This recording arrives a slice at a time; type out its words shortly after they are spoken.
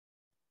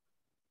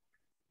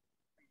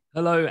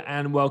Hello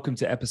and welcome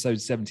to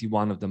episode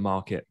 71 of the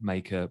Market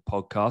Maker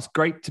podcast.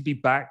 Great to be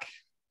back.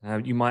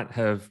 You might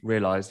have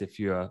realized if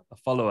you're a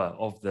follower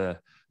of the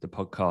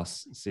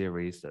podcast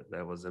series that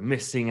there was a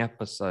missing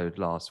episode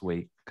last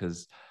week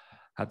because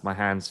I had my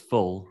hands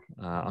full,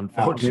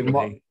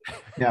 unfortunately.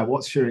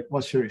 What's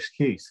your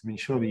excuse? I mean,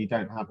 surely you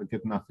don't have a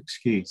good enough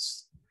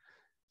excuse.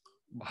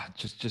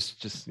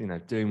 Just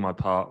doing my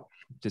part,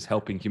 just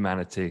helping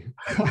humanity,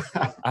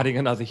 adding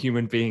another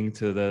human being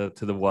to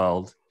the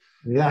world.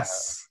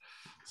 Yes.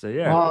 So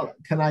yeah. Well,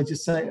 can I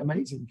just say,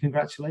 amazing!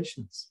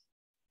 Congratulations.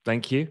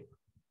 Thank you.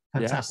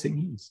 Fantastic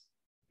news.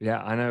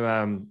 Yeah, I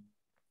know.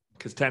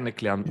 Because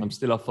technically, I'm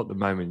still off at the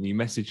moment. You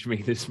messaged me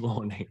this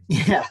morning.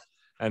 Yeah.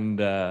 And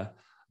I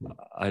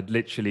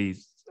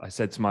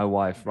said to my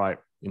wife, right,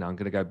 I'm going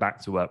to go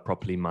back to work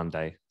properly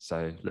Monday.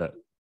 So look,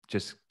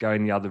 just go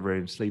in the other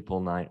room, sleep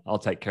all night. I'll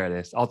take care of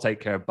this. I'll take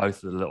care of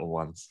both of the little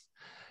ones.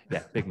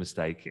 Yeah, big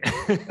mistake.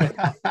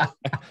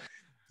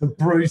 The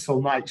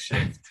brutal night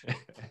shift.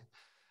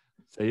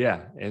 So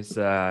yeah, it's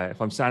if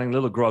I'm sounding a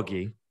little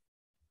groggy,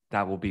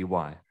 that will be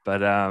why.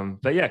 But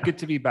yeah, good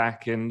to be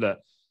back. And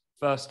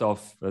first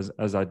off,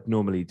 as I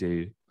normally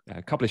do,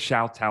 a couple of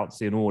shout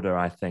outs in order,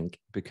 I think,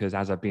 because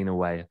as I've been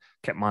away,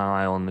 kept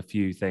my eye on a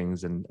few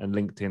things, and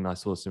LinkedIn, I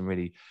saw some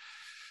really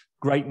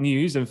great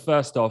news. And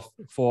first off,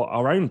 for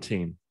our own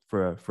team,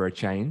 for a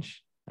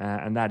change,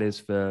 and that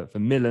is for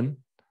Milan.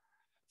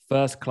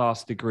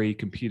 First-class degree,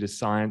 computer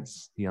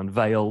science. He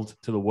unveiled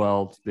to the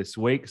world this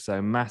week. So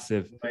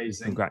massive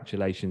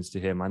congratulations to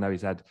him. I know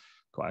he's had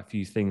quite a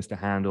few things to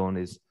handle on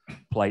his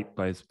plate,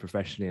 both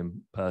professionally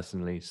and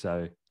personally.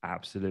 So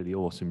absolutely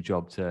awesome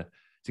job to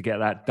get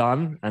that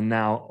done. And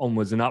now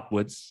onwards and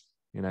upwards,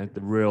 the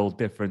real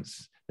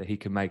difference that he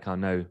can make, I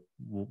know,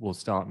 will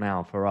start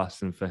now for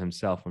us and for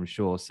himself, I'm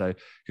sure. So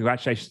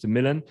congratulations to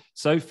Milan.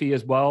 Sophie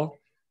as well.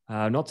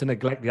 Not to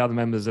neglect the other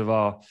members of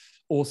our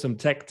awesome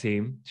tech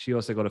team. She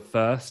also got a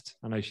first.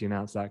 I know she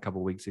announced that a couple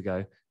of weeks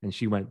ago, and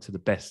she went to the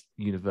best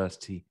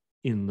university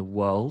in the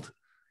world,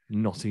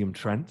 Nottingham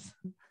Trent,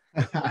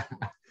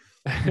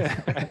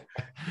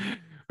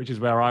 which is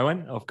where I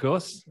went, of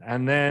course.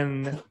 And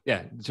then,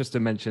 just to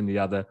mention the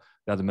other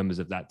members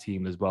of that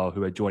team as well,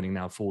 who are joining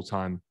now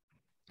full-time,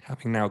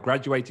 having now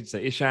graduated. So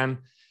Ishan,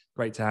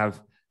 great to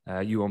have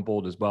you on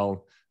board as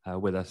well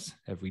with us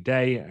every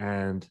day.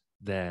 And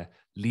their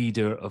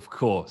leader, of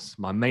course,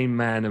 my main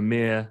man,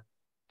 Amir,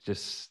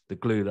 just the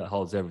glue that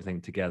holds everything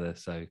together.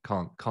 So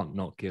can't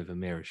not give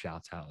Amir a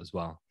shout out as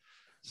well.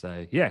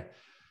 So yeah,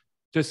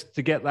 just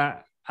to get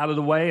that out of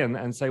the way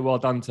and say well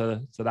done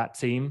to that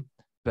team.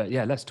 But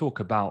yeah, let's talk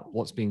about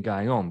what's been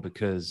going on,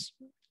 because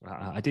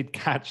I did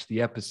catch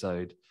the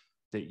episode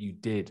that you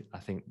did, I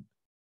think,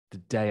 the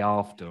day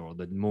after or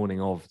the morning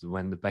of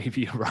when the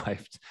baby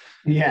arrived.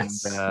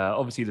 Yes. And,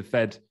 obviously the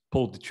Fed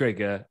pulled the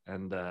trigger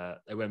and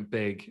they went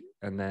big,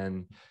 and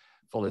then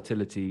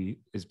volatility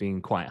is being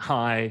quite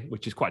high,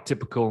 which is quite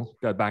typical.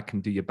 Go back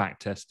and do your back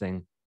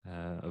testing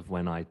of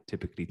when I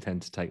typically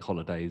tend to take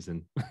holidays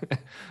and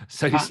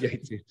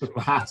associated. The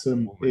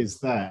pattern is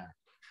there.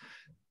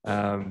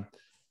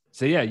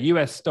 So yeah,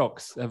 US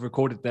stocks have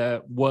recorded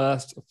their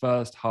worst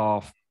first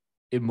half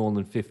in more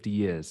than 50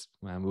 years.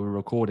 And we're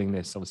recording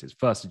this, obviously it's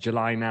 1st of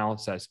July now,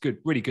 so it's good,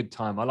 really good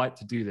time. I like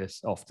to do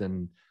this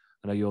often.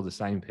 I know you're the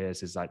same,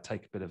 Piers, is like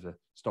take a bit of a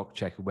stock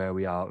check of where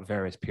we are at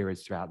various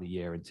periods throughout the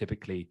year, and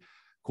typically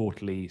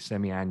quarterly,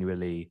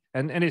 semi-annually.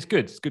 And it's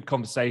good. It's good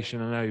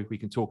conversation. I know we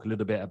can talk a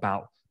little bit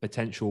about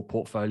potential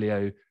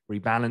portfolio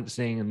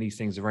rebalancing, and these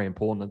things are very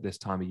important at this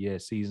time of year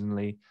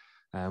seasonally.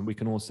 We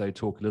can also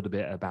talk a little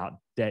bit about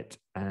debt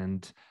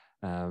and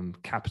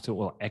capital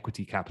or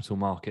equity capital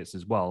markets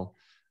as well.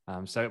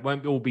 So it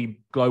won't all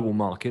be global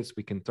markets.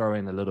 We can throw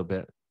in a little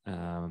bit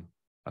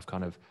of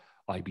kind of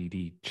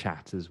IBD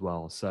chat as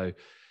well. So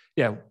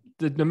yeah,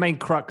 the main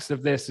crux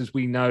of this, as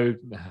we know,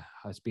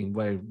 has been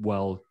very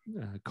well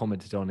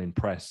commented on in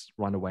press: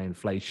 runaway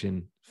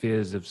inflation,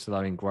 fears of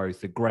slowing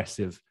growth,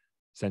 aggressive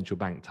central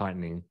bank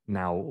tightening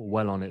now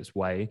well on its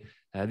way.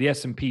 The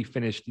S&P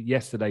finished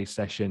yesterday's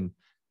session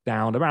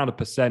down around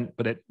 1%,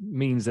 but it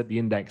means that the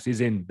index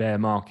is in bear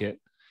market,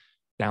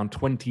 down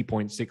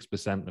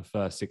 20.6% the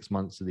first 6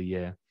 months of the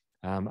year.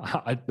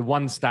 The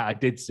one stat I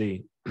did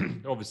see,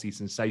 obviously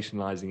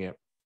sensationalizing it,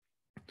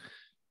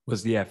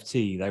 was the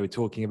FT. They were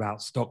talking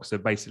about stocks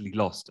have basically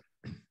lost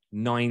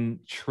 $9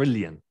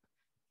 trillion.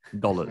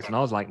 And I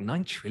was like,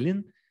 9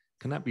 trillion?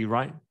 Can that be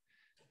right?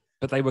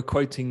 But they were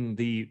quoting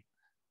the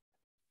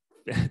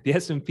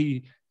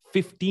S&P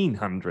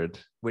 1500,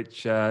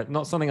 which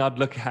not something I'd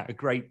look at a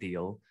great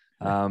deal.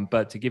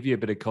 But to give you a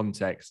bit of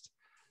context,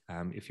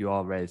 if you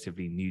are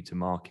relatively new to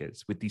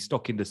markets, with these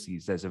stock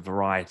indices, there's a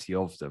variety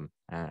of them.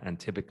 And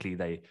typically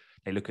they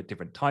look at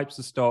different types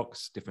of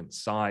stocks, different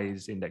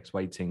size, index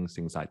weightings,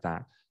 things like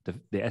that.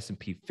 The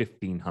S&P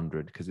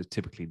 1500, because it's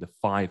typically the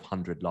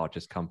 500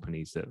 largest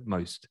companies that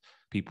most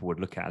people would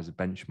look at as a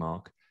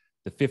benchmark.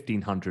 The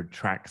 1500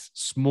 tracks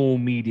small,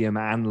 medium,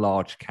 and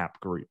large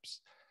cap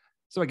groups.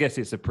 So I guess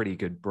it's a pretty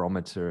good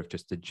barometer of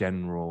just the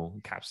general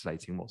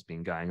encapsulating what's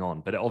been going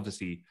on. But it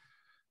obviously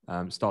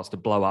starts to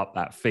blow up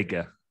that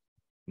figure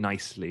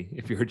nicely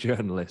if you're a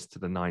journalist to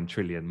the 9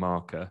 trillion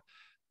marker.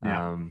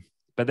 Yeah.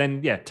 But then,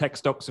 yeah, tech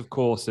stocks, of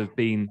course, have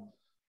been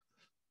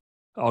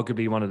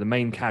arguably one of the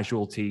main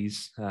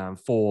casualties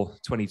for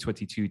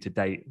 2022 to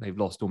date. They've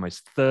lost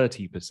almost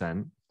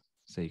 30%.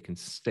 So you can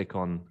stick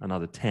on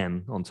another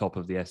 10 on top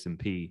of the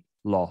S&P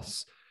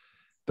loss.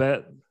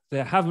 But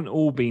there haven't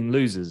all been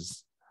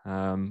losers.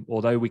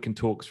 Although we can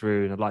talk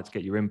through, and I'd like to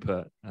get your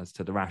input as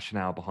to the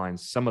rationale behind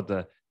some of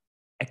the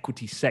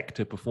equity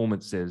sector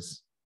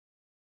performances.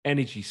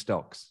 Energy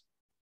stocks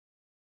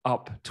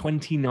up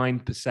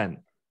 29%.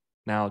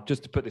 Now,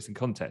 just to put this in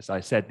context, I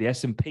said the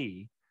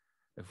S&P,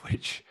 of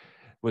which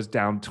was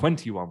down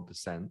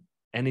 21%,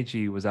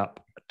 energy was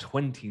up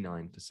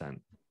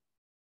 29%.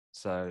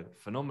 So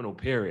phenomenal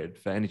period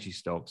for energy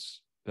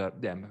stocks. But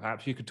yeah,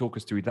 perhaps you could talk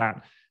us through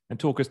that and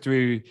talk us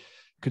through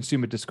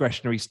consumer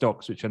discretionary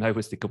stocks, which I know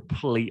was the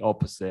complete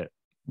opposite.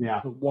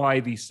 Yeah.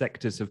 Why these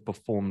sectors have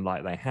performed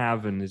like they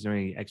have, and is there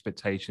any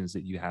expectations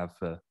that you have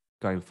for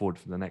going forward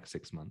for the next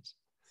 6 months?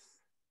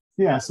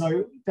 Yeah,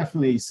 so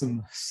definitely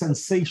some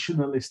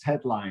sensationalist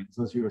headlines,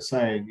 as you were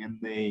saying, in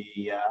the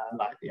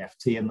like the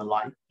FT and the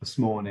like this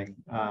morning.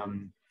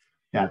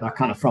 Yeah, that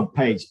kind of front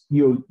page.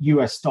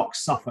 US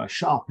stocks suffer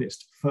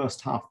sharpest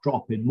first half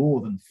drop in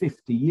more than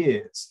 50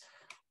 years,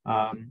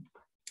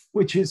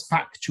 which is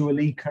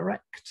factually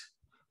correct.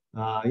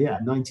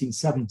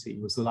 1970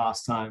 was the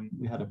last time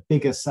we had a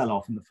bigger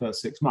sell-off in the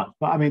first 6 months.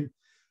 But I mean,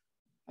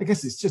 I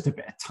guess it's just a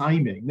bit of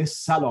timing. This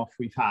sell-off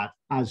we've had,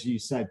 as you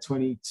said,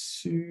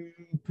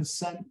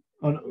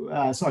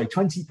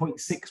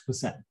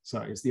 20.6%.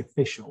 Sorry, is the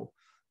official.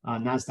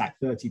 NASDAQ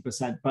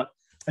 30%. But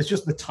it's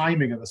just the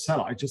timing of the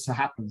sell-off. It just so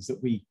happens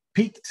that we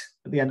peaked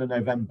at the end of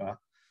November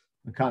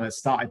and kind of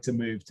started to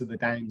move to the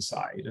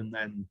downside. And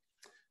then,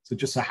 so it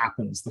just so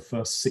happens the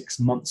first 6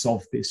 months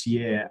of this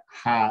year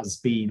has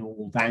been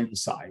all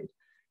downside.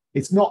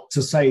 It's not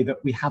to say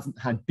that we haven't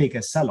had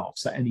bigger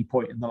sell-offs at any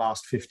point in the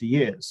last 50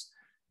 years.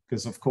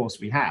 Because of course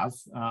we have.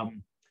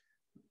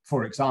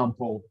 For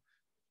example,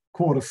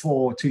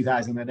 Q4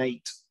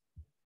 2008,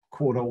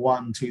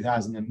 Q1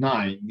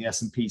 2009, the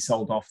S&P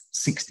sold off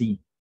 66%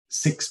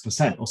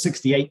 or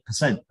 68%,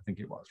 I think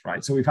it was,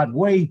 right? So we've had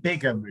way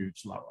bigger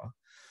moves lower.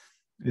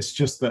 It's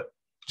just that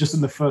just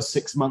in the first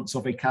 6 months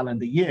of a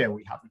calendar year,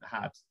 we haven't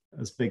had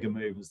as big a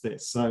move as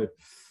this. So,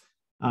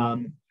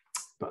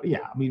 but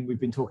yeah, I mean, we've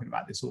been talking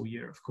about this all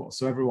year, of course.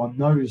 So everyone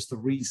knows the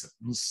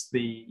reasons: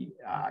 the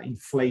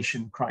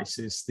inflation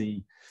crisis,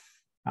 the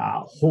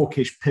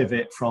hawkish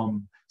pivot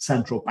from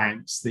central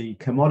banks, the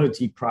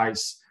commodity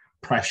price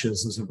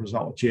pressures as a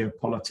result of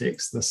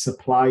geopolitics, the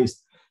supply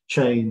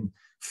chain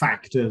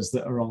factors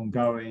that are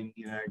ongoing,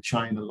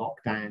 China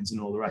lockdowns and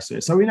all the rest of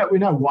it. So we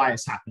know why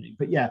it's happening.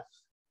 But yeah,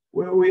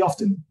 we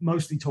often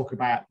mostly talk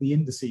about the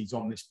indices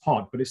on this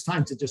pod, but it's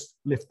time to just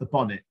lift the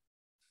bonnet,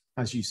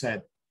 as you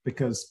said,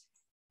 because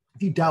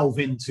if you delve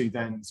into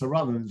then, so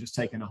rather than just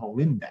taking a whole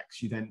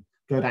index, you then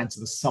go down to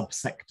the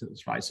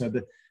subsectors, right? So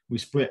we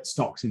split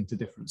stocks into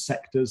different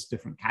sectors,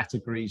 different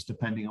categories,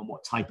 depending on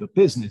what type of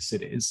business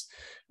it is.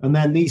 And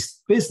then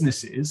these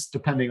businesses,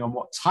 depending on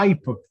what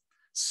type of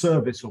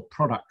service or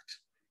product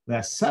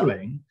they're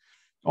selling,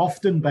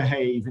 often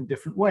behave in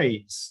different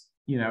ways,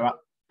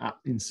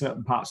 in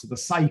certain parts of the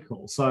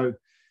cycle. So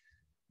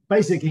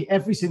basically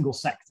every single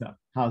sector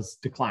has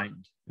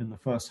declined in the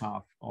first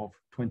half of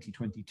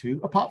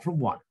 2022, apart from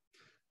one,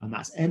 and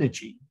that's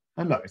energy.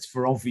 And look, it's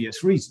for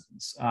obvious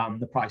reasons.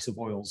 The price of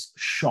oil's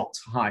shot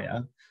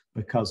higher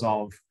because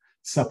of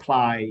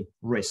supply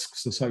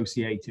risks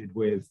associated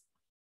with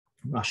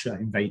Russia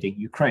invading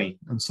Ukraine.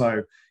 And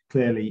so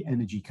clearly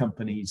energy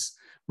companies'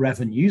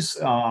 revenues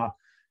are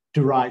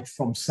derived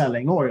from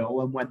selling oil.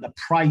 And when the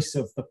price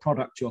of the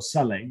product you're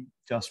selling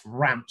just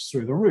ramps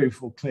through the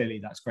roof, well, clearly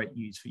that's great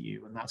news for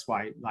you. And that's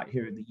why, like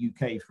here in the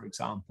UK, for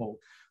example,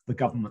 the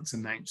government's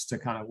announced a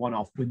kind of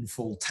one-off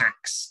windfall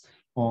tax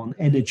on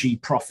energy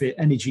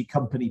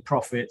company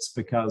profits,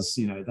 because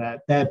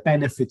they're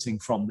benefiting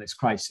from this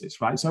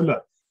crisis, right? So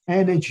look,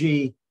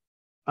 energy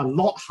a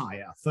lot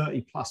higher,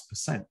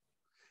 30+%.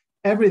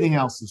 Everything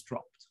else has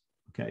dropped,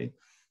 okay?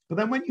 But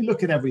then when you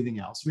look at everything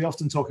else, we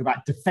often talk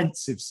about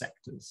defensive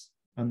sectors,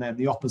 and then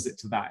the opposite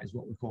to that is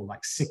what we call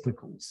like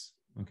cyclicals,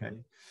 okay?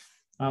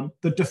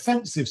 The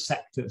defensive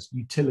sectors,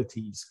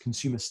 utilities,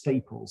 consumer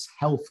staples,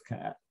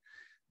 healthcare,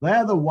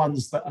 they're the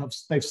ones that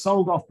they've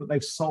sold off, but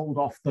they've sold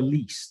off the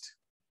least.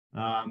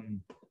 I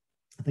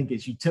think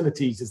it's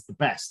utilities is the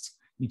best.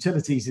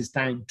 Utilities is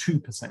down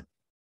 2%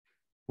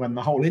 when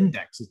the whole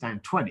index is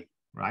down 20,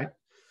 right?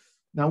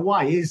 Now,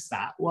 why is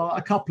that? Well,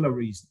 a couple of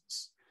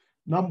reasons.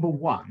 Number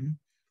one,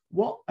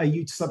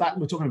 so that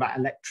we're talking about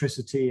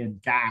electricity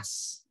and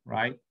gas,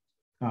 right?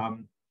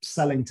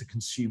 Selling to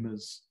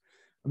consumers.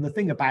 And the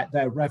thing about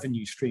their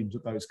revenue streams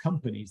of those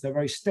companies, they're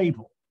very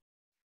stable.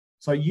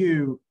 So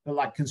you,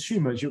 like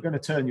consumers, you're going to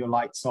turn your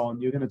lights on,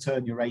 you're going to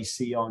turn your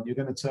AC on, you're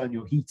going to turn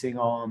your heating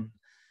on.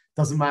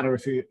 Doesn't matter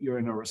if you're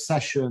in a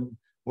recession,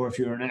 or if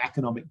you're in an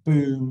economic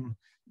boom,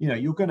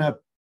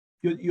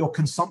 your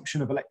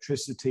consumption of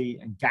electricity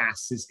and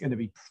gas is going to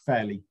be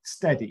fairly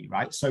steady,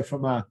 right? So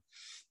from a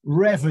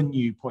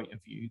revenue point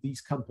of view,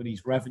 these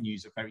companies'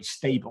 revenues are very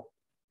stable.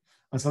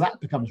 And so that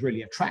becomes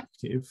really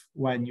attractive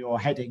when you're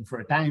heading for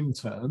a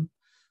downturn.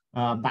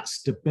 That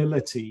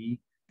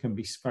stability can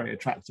be very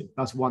attractive.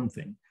 That's one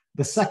thing.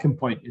 The second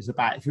point is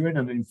about if you're in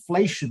an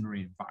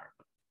inflationary environment,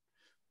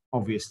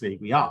 obviously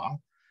we are,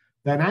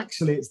 then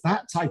actually it's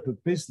that type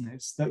of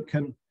business that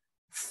can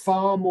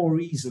far more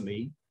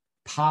easily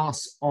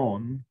pass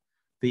on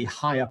the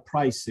higher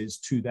prices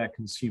to their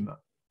consumer.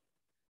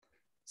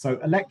 So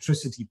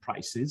electricity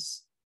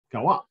prices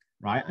go up,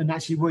 right? And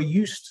actually we're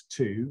used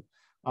to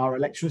our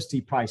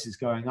electricity prices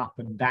going up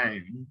and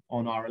down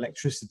on our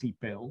electricity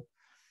bill.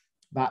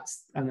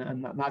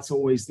 That's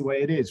always the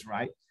way it is,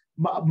 right?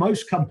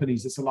 Most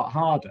companies, it's a lot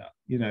harder.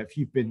 If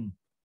you've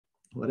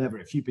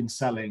been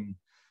selling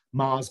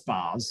Mars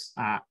bars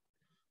at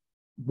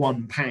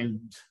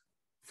 £1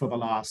 for the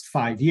last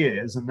 5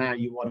 years, and now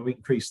you want to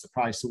increase the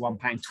price to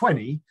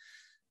 £1.20,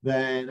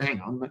 then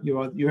hang on,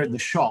 you're in the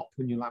shop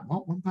and you're like,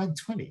 what,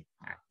 £1.20?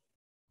 I'm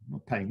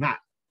not paying that,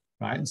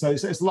 right? And so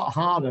it's a lot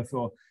harder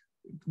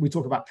we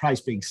talk about price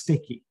being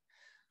sticky.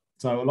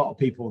 So a lot of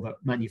people that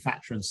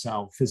manufacture and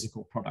sell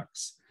physical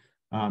products,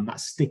 that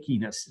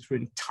stickiness is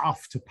really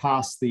tough to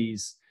pass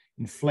these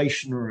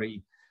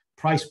inflationary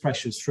price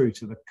pressures through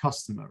to the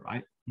customer,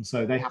 right? And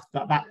so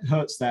that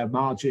hurts their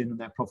margin and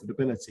their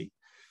profitability.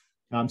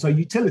 So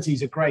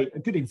utilities are a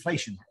good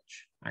inflation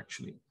hedge,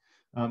 actually.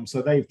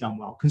 So they've done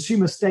well.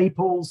 Consumer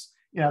staples,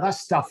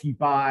 that's stuff you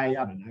buy,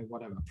 I don't know,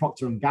 whatever,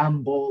 Procter &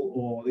 Gamble,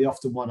 or the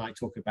often one I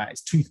talk about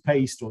is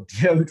toothpaste or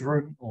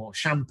deodorant or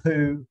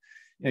shampoo.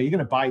 You're going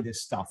to buy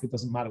this stuff. It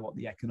doesn't matter what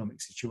the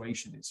economic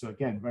situation is. So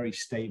again, very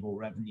stable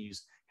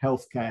revenues.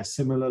 Healthcare,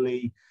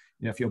 similarly,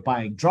 if you're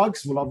buying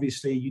drugs, well,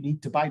 obviously you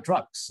need to buy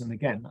drugs. And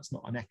again, that's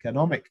not an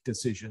economic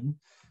decision.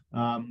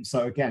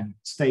 So again,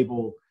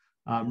 stable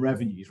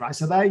revenues, right?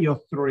 So they're your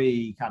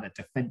three kind of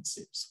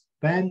defensives.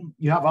 Then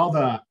you have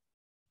other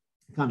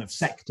kind of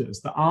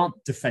sectors that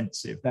aren't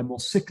defensive. They're more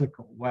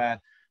cyclical, where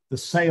the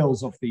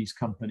sales of these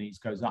companies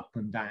goes up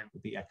and down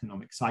with the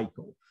economic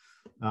cycle.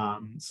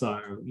 So,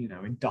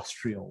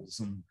 industrials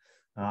and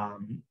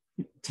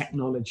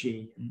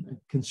technology and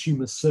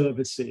consumer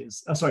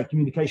services,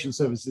 communication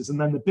services. And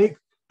then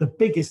the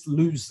biggest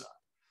loser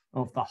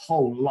of the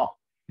whole lot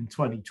in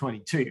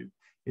 2022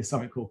 is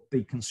something called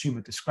the consumer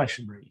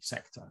discretionary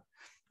sector.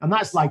 And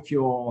that's like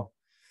your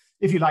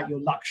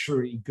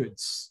luxury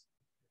goods,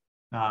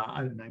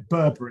 I don't know,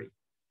 Burberry.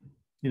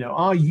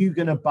 Are you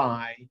going to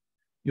buy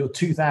your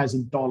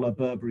 $2,000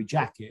 Burberry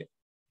jacket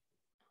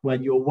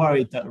when you're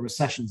worried that a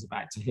recession's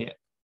about to hit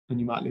and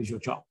you might lose your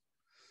job?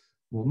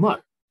 Well,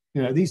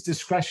 no. These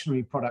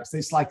discretionary products,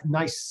 it's like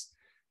nice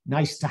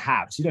to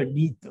have. So you don't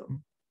need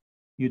them.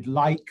 You'd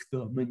like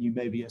them and you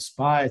maybe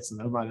aspire to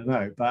them, I don't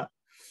know. But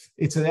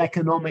it's an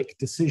economic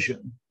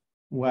decision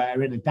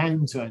where in a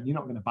downturn, you're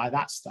not going to buy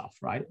that stuff,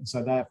 right? And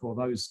so therefore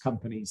those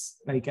companies,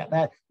 they get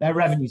their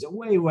revenues are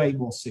way, way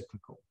more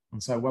cyclical.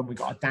 And so when we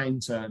got a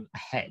downturn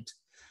ahead,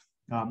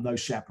 those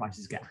share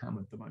prices get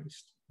hammered the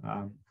most.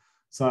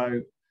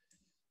 So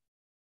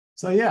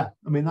yeah,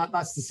 I mean,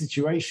 that's the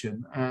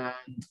situation.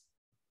 And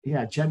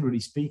yeah, generally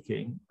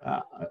speaking,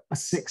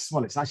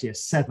 it's actually a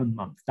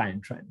 7-month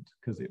downtrend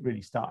because it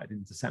really started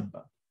in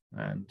December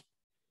and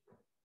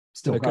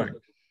still going.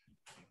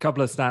 A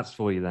couple of stats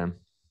for you then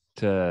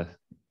to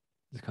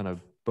kind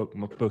of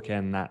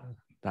bookend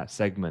that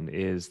segment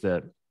is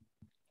that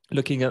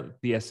looking at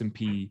the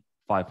S&P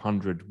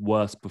 500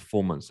 worst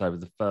performance over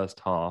the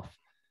first half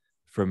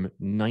from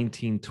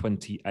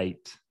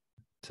 1928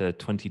 to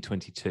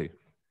 2022.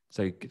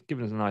 So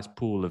giving us a nice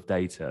pool of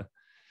data.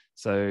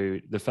 So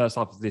the first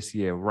half of this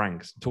year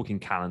ranks, talking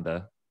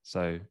calendar,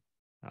 so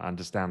I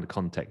understand the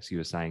context you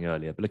were saying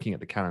earlier, but looking at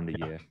the calendar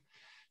year,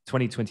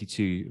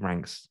 2022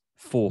 ranks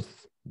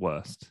 4th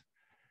worst.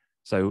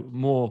 So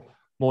more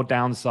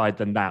downside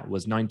than that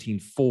was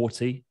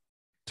 1940,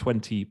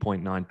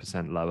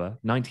 20.9% lower,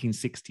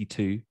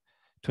 1962,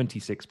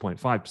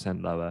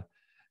 26.5% lower,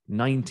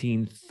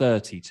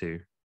 1932,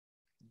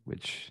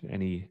 which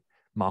any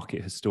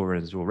market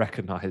historians will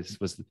recognize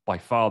was by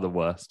far the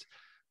worst.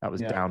 That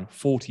was down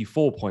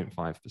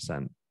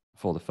 44.5%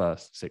 for the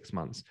first 6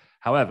 months.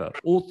 However,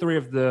 all three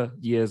of the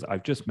years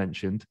I've just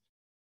mentioned,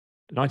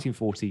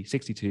 1940,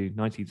 62,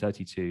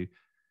 1932,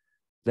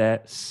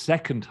 their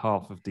second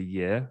half of the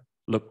year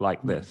looked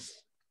like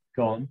this.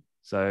 Go on.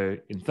 So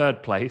in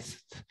third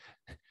place,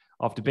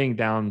 after being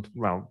down,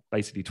 well,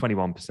 basically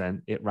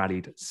 21%, it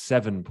rallied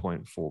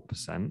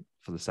 7.4%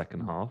 for the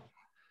second half.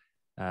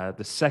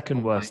 The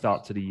second worst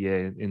start to the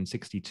year in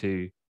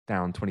 62,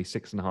 down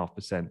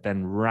 26.5%,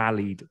 then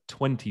rallied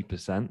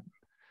 20% in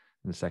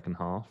the second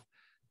half.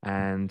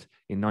 And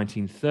in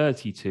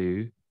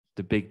 1932,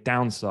 the big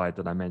downside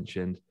that I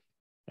mentioned,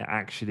 it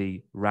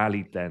actually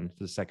rallied then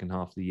for the second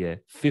half of the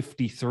year,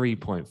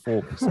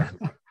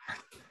 53.4%.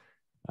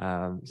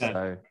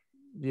 So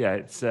yeah,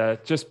 it's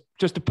just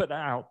to put that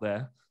out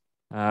there.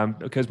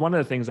 Because one of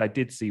the things I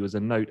did see was a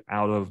note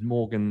out of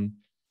Morgan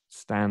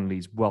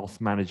Stanley's wealth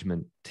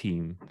management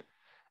team.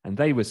 And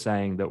they were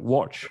saying that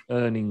watch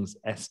earnings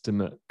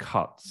estimate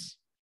cuts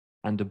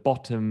and a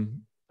bottoming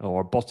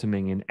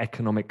in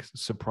economic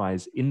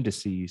surprise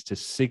indices to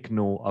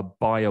signal a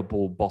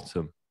buyable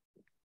bottom.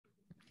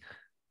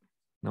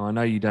 Now, I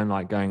know you don't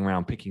like going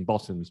around picking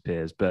bottoms,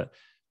 Piers, but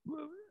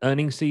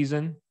earnings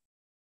season,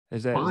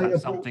 is that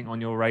something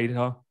on your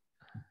radar?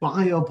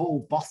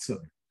 Buyable bottom.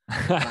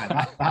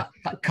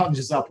 that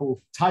conjures up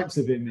all types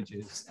of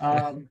images.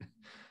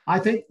 I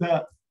think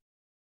that,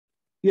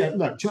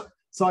 look,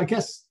 so I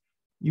guess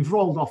you've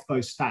rolled off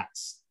those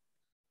stats.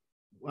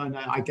 And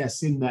I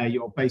guess in there,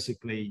 you're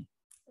basically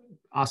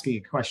asking a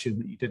question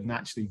that you didn't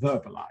actually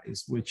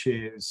verbalize, which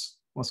is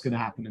what's going to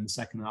happen in the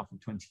second half of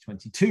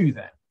 2022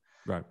 then?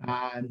 Right.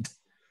 And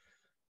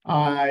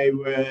I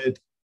would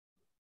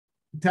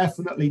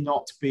definitely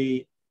not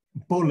be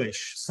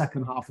bullish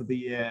second half of the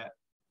year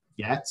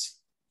yet,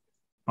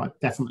 but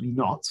definitely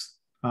not.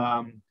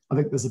 I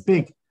think there's a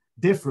big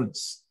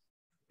difference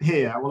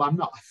here. Well, I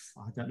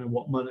don't know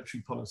what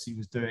monetary policy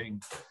was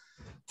doing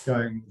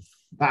going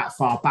that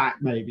far back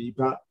maybe,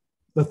 but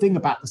the thing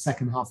about the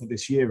second half of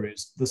this year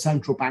is the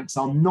central banks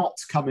are not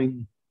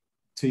coming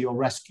to your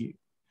rescue.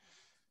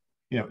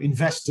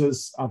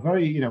 Investors are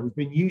very,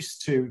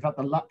 we've had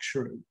the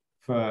luxury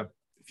for a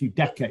few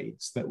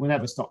decades that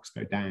whenever stocks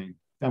go down,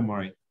 don't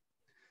worry,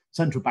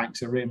 central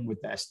banks are in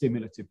with their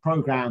stimulative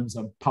programs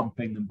and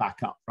pumping them back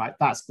up, right?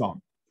 That's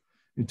gone.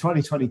 In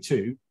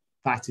 2022,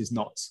 that is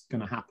not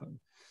going to happen.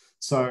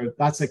 So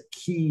that's a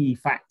key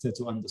factor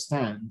to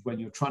understand when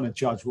you're trying to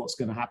judge what's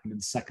going to happen in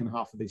the second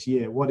half of this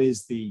year. What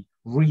is the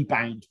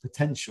rebound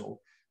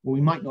potential? Well,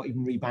 we might not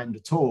even rebound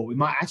at all. We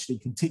might actually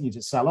continue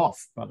to sell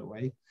off, by the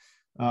way.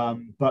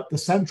 But the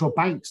central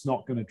bank's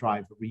not going to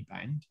drive a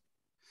rebound.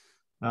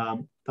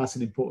 That's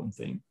an important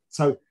thing.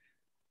 So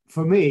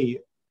for me,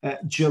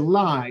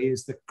 July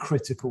is the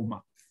critical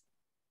month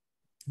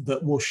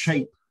that will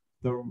shape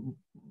the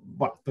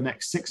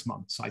next 6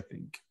 months, I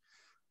think.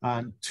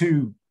 And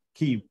two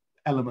key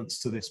elements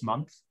to this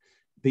month: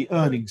 the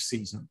earnings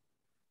season.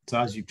 So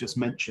as you've just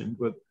mentioned,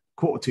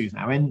 quarter two is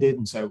now ended.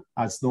 And so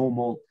as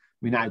normal,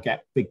 we now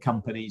get big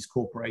companies,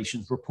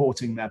 corporations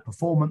reporting their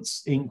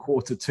performance in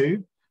quarter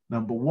two,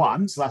 number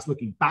one. So that's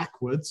looking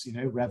backwards,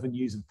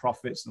 revenues and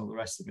profits and all the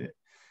rest of it.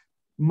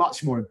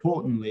 Much more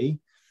importantly,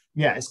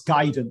 it's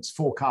guidance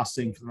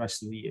forecasting for the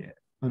rest of the year.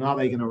 And are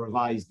they going to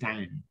revise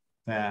down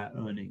their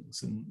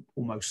earnings? And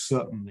almost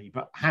certainly,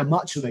 but how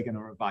much are they going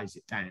to revise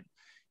it down?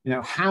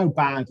 How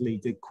badly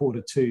did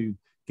quarter two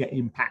get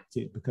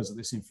impacted because of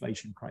this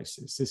inflation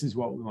crisis? This is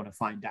what we want to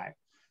find out.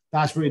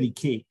 That's really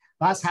key.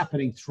 That's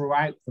happening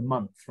throughout the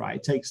month, right?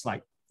 It takes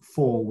like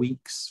 4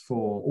 weeks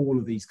for all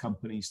of these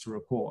companies to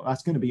report.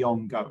 That's going to be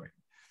ongoing.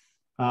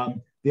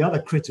 The other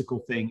critical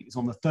thing is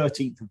on the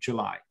 13th of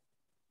July,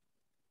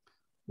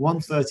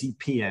 1:30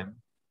 p.m.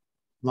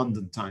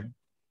 London time.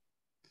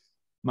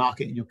 Mark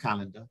it in your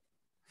calendar.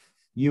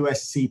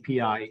 US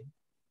CPI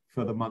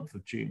for the month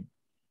of June.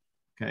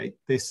 Okay,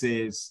 this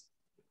is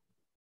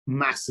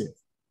massive,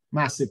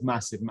 massive,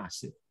 massive,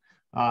 massive.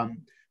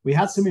 We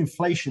had some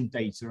inflation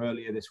data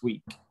earlier this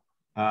week.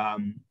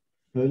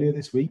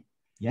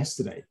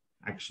 Yesterday,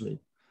 actually.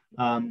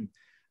 And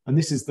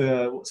this is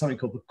something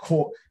called the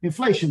core.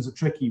 Inflation's a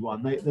tricky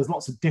one. There's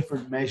lots of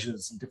different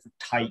measures and different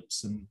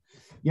types. And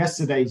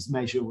yesterday's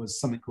measure was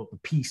something called the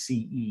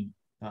PCE.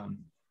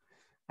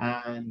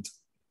 And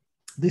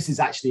this is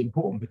actually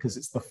important because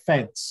it's the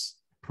Fed's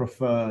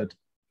preferred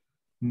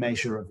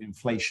measure of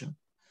inflation.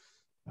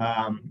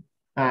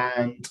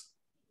 And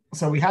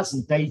so we had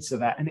some data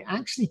there, and it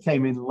actually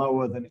came in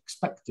lower than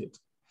expected.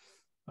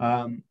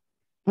 And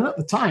at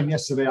the time,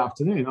 yesterday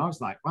afternoon, I was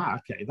like, wow,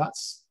 okay,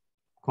 that's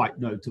quite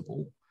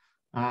notable.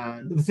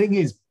 And the thing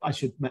is, I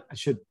should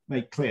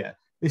make clear,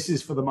 this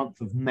is for the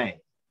month of May.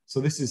 So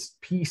this is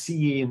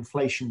PCE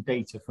inflation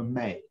data for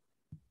May.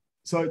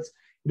 So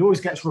it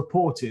always gets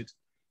reported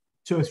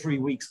 2 or 3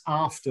 weeks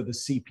after the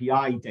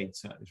CPI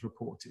data is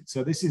reported.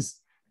 So this is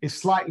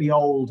slightly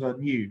older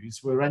news.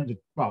 We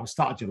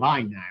started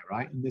July now,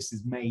 right? And this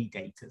is May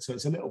data. So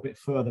it's a little bit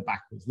further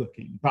backwards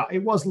looking, but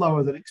it was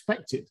lower than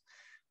expected.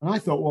 And I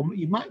thought, well,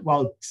 you might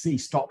well see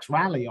stocks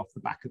rally off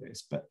the back of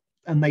this,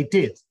 and they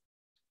did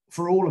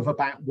for all of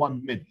about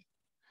 1 minute.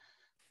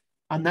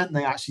 And then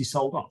they actually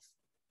sold off.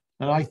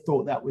 And I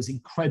thought that was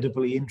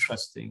incredibly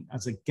interesting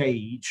as a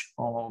gauge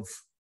of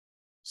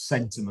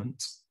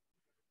sentiment.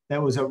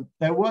 There was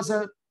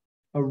a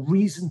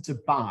reason to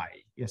buy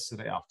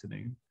yesterday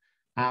afternoon.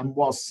 And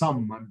while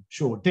some, I'm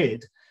sure,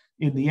 did,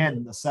 in the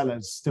end, the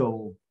sellers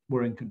still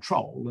were in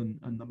control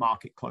and the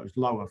market closed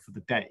lower for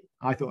the day.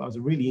 I thought that was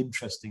a really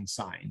interesting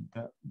sign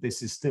that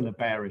this is still a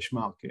bearish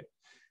market.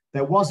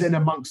 There was, in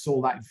amongst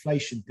all that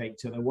inflation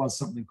data, there was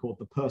something called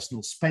the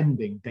personal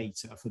spending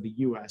data for the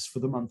US for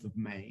the month of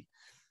May.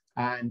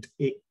 And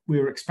we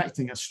were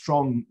expecting a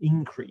strong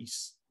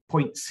increase,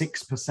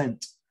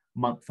 0.6%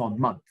 month on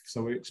month.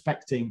 So we're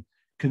expecting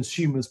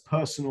consumers'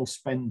 personal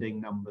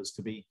spending numbers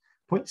to be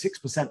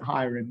 0.6%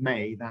 higher in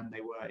May than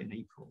they were in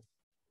April.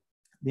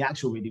 The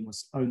actual reading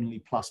was only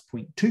plus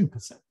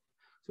 0.2%. So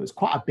it's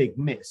quite a big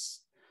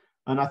miss.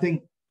 And I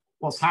think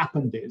what's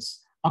happened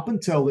is, up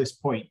until this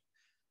point,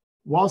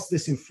 whilst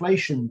this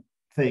inflation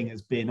thing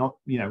has been,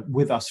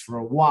 with us for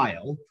a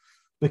while,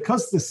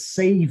 because the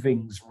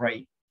savings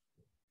rate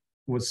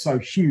was so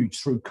huge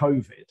through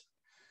COVID,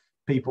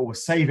 people were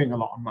saving a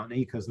lot of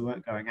money because they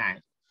weren't going out.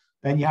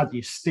 Then you had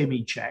your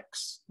stimmy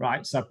checks,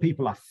 right? So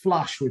people are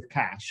flush with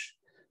cash.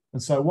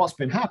 And so what's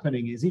been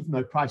happening is, even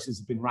though prices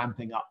have been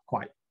ramping up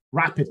quite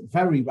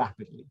very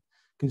rapidly,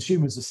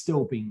 consumers are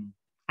still being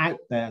out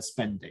there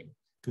spending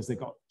because they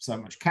got so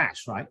much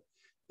cash, right?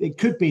 It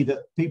could be that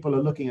people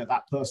are looking at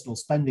that personal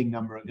spending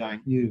number and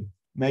going,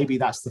 maybe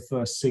that's the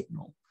first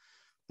signal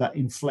that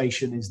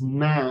inflation is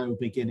now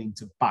beginning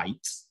to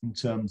bite in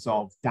terms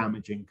of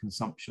damaging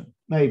consumption.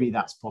 Maybe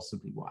that's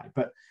possibly why,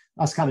 but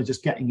that's kind of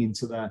just getting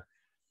into the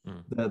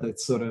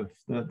sort of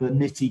the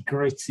nitty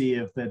gritty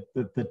of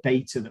the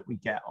data that we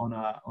get on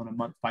a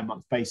month by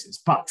month basis.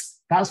 But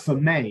that's for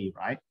May,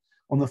 right?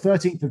 On the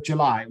 13th of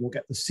July, we'll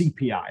get the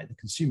CPI, the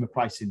Consumer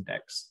Price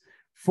Index,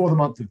 for the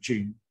month of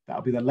June.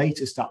 That'll be the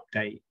latest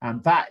update.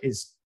 And that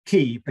is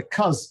key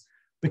because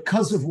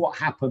of what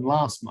happened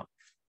last month.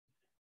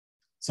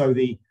 So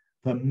the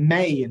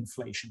May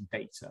inflation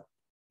data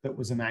that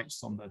was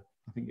announced on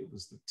I think it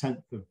was the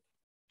 10th of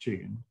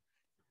June,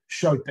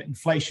 showed that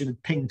inflation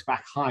had pinged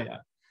back higher.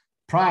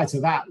 Prior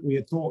to that, we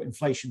had thought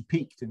inflation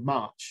peaked in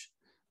March,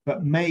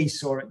 but May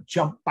saw it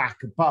jump back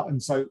above,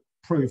 and so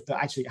proved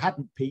that actually it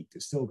hadn't peaked,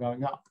 it's still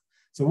going up.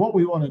 So what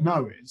we want to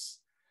know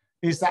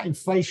is that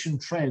inflation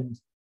trend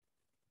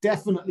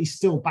definitely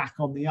still back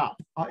on the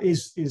up?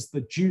 Is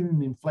the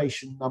June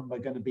inflation number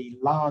going to be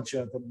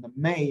larger than the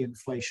May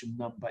inflation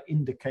number,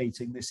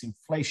 indicating this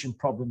inflation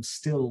problem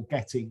still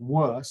getting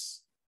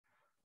worse?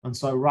 And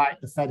so, right,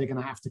 the Fed are going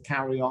to have to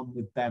carry on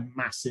with their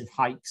massive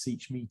hikes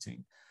each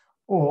meeting.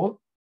 Or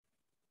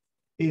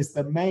is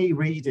the May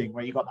reading,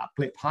 where you got that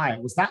blip higher,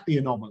 was that the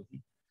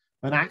anomaly?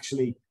 And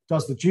actually,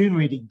 does the June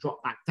reading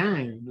drop back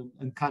down,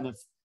 and kind of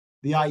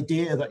the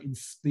idea that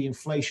the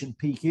inflation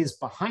peak is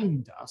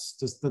behind us,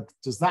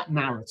 does that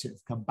narrative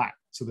come back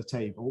to the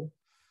table,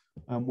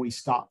 and we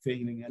start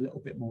feeling a little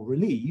bit more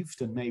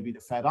relieved, and maybe the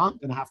Fed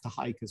aren't going to have to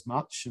hike as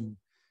much, and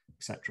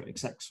et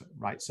cetera,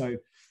 right? So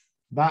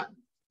that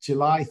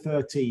July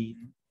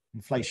 13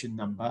 inflation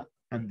number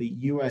and the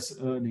US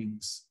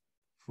earnings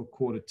for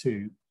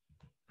Q2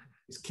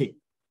 is key.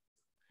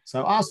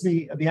 So ask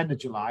me at the end of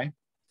July,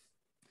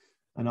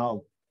 and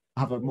I'll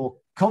have a more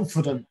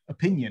confident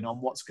opinion on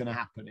what's going to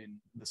happen in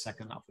the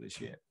second half of this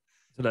year.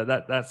 So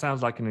that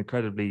sounds like an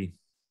incredibly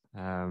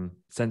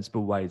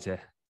sensible way to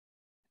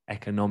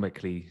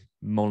economically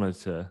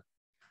monitor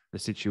the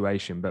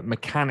situation. But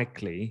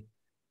mechanically,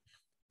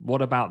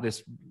 what about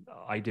this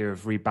idea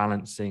of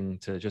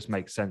rebalancing to just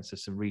make sense of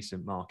some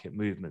recent market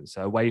movements?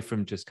 So away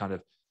from just kind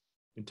of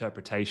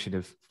interpretation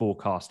of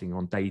forecasting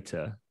on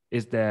data,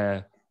 is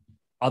there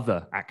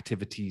other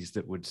activities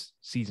that would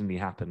seasonally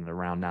happen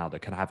around now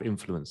that can have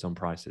influence on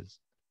prices?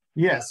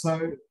 Yeah,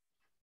 so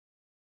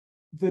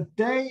the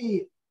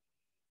day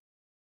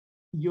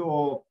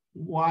your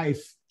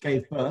wife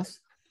gave birth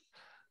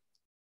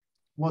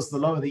was the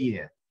low of the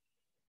year.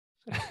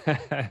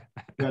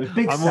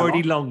 I'm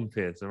already long,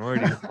 Piers. I'm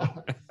already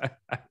long.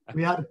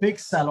 We had a big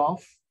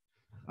sell-off.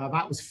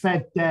 That was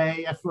Fed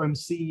Day,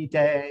 FOMC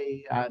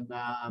Day, and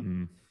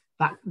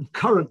that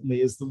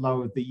currently is the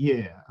low of the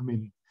year. I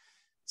mean,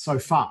 so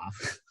far,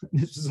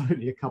 this was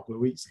only a couple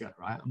of weeks ago,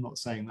 right? I'm not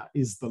saying that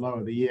is the low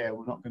of the year.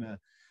 We're not going to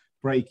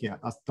break it.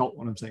 That's not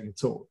what I'm saying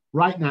at all.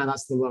 Right now,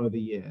 that's the low of the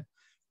year.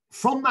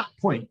 From that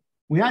point,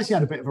 we actually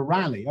had a bit of a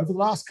rally. Over the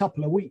last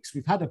couple of weeks,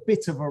 we've had a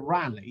bit of a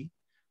rally.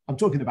 I'm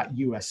talking about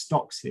US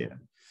stocks here,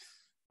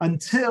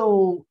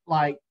 until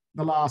like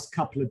the last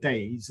couple of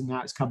days, and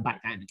now it's come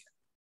back down again.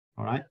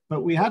 All right.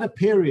 But we had a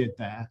period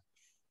there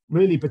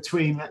really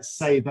between, let's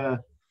say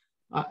the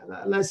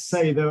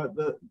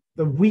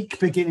week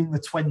beginning the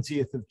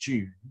 20th of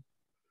June.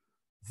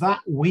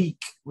 That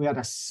week, we had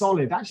a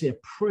solid, actually a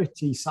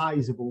pretty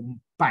sizable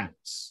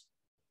bounce.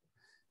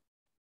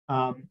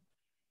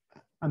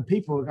 And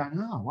people were going,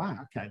 oh, wow,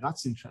 okay,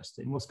 that's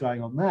interesting. What's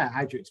going on there?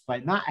 How do you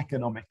explain that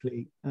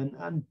economically?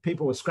 And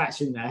people were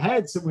scratching their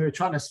heads, and we were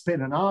trying to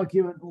spin an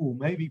argument. Oh,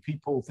 maybe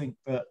people think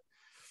that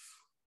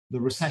the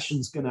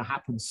recession's going to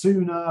happen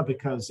sooner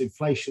because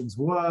inflation's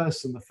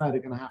worse and the Fed are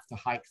going to have to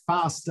hike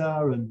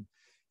faster. And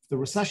if the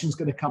recession's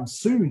going to come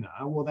sooner,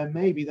 well, then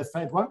maybe the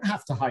Fed won't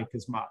have to hike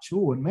as much.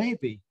 Oh, and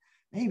maybe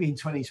in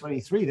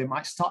 2023, they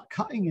might start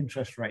cutting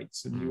interest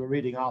rates. And you were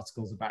reading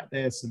articles about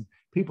this, and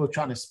people are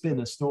trying to spin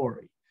a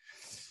story.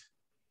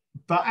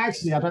 But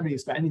actually, I don't think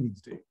it's got anything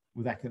to do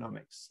with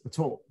economics at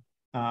all.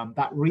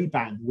 That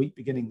rebound week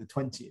beginning the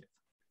 20th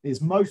is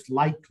most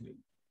likely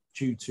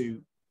due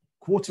to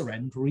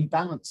quarter-end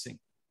rebalancing.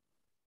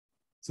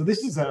 So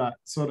this is a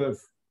sort of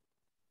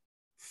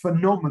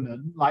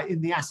phenomenon, like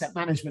in the asset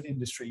management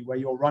industry where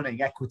you're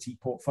running equity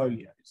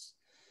portfolios.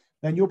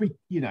 Then you'll be,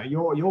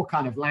 your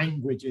kind of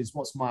language is,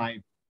 what's my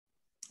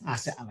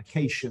asset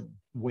allocation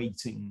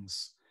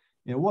weightings.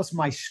 What's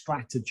my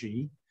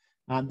strategy?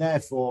 And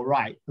therefore,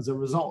 right, as a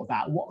result of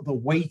that, what are the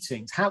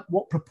weightings?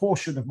 What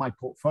proportion of my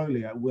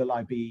portfolio will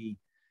I be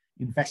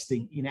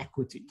investing in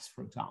equities,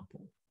 for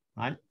example,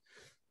 right?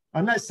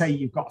 And let's say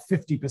you've got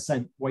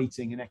 50%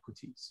 weighting in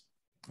equities.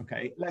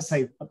 Okay, let's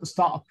say at the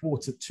start of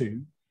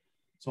Q2,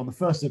 so on the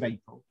 1st of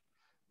April,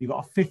 you've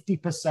got a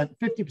 50%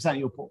 of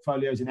your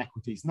portfolio is in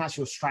equities, and that's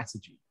your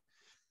strategy.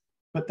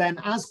 But then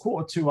as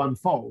Q2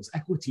 unfolds,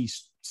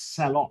 equities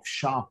sell off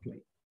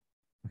sharply.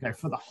 Okay,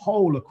 for the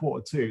whole of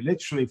Q2,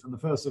 literally from the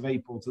 1st of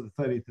April to the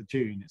 30th of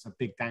June, it's a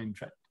big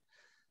downtrend.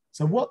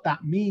 So what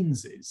that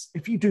means is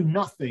if you do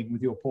nothing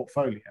with your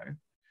portfolio,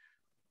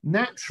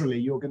 naturally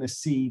you're going to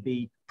see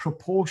the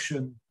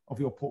proportion of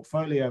your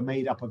portfolio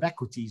made up of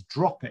equities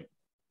dropping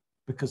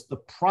because the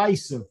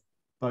price of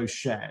those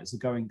shares are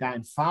going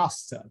down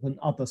faster than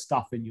other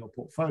stuff in your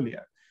portfolio.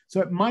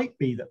 So it might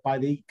be that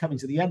by coming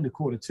to the end of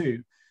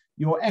Q2,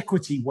 your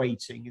equity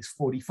weighting is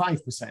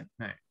 45%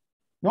 now.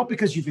 Not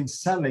because you've been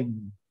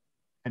selling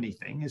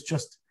anything, it's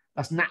just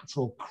that's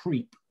natural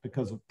creep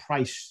because of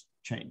price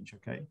change,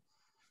 okay?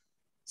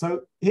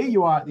 So here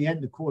you are at the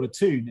end of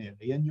Q2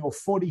 nearly, and you're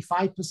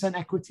 45%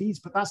 equities,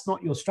 but that's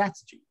not your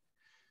strategy.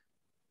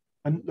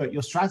 And look,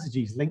 your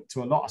strategy is linked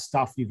to a lot of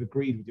stuff you've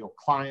agreed with your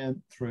client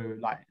through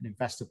like an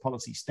investor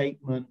policy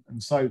statement.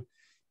 And so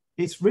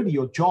it's really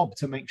your job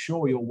to make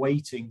sure your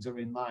weightings are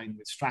in line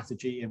with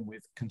strategy and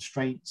with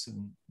constraints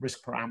and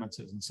risk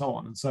parameters and so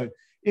on. And so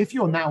if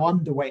you're now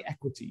underweight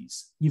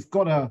equities, you've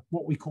got to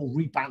what we call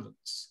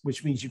rebalance,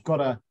 which means you've got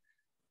to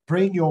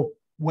bring your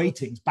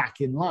weightings back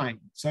in line.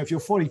 So if you're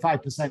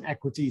 45%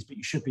 equities, but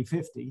you should be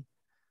 50,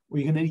 well,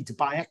 you're going to need to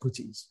buy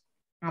equities,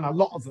 and a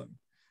lot of them.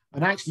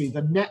 And actually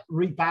the net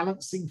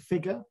rebalancing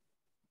figure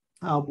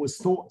was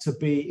thought to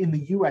be, in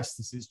the US,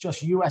 this is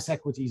just US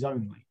equities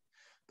only,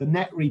 the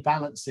net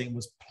rebalancing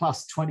was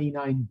plus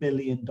 $29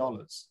 billion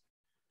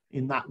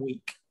in that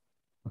week.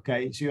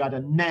 Okay, so you had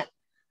a net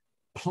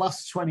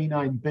plus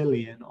 29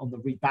 billion on the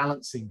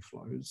rebalancing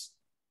flows,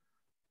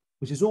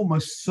 which is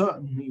almost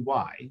certainly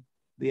why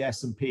the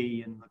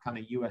S&P and the kind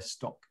of US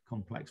stock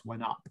complex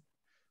went up.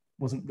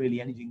 Wasn't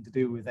really anything to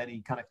do with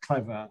any kind of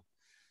clever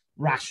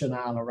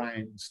rationale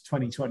around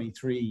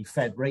 2023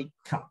 Fed rate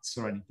cuts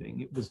or anything.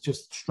 It was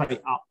just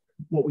straight up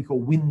what we call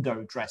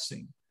window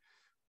dressing,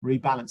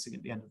 rebalancing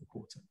at the end of the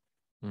quarter.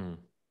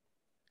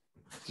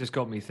 Just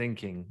got me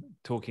thinking,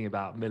 talking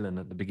about Milan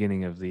at the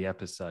beginning of the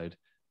episode.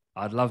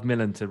 I'd love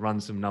Milan to run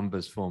some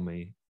numbers for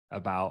me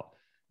about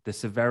the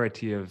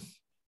severity of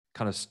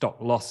kind of stock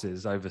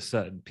losses over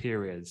certain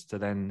periods to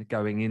then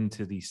going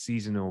into these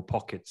seasonal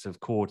pockets of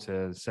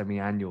quarter,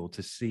 semi-annual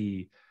to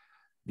see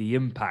the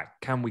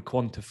impact. Can we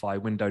quantify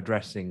window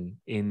dressing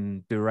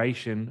in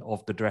duration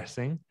of the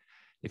dressing,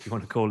 if you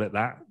want to call it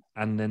that,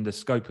 and then the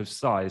scope of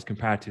size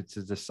comparative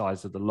to the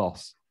size of the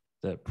loss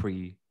that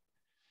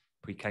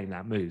pre-came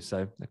that move?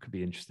 So that could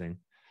be interesting,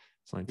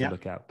 something to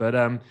look at.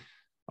 But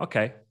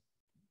okay.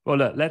 Well,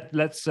 look,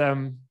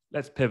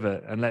 let's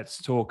pivot and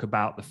let's talk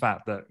about the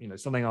fact that,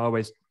 something I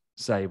always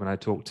say when I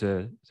talk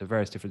to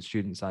various different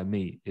students I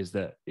meet is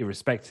that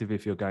irrespective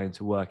if you're going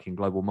to work in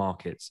global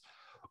markets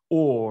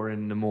or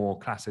in the more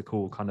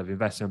classical kind of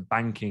investment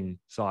banking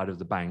side of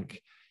the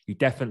bank, you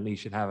definitely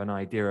should have an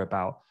idea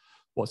about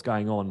what's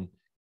going on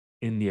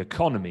in the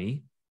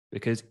economy,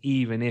 because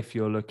even if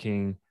you're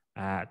looking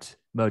at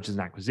mergers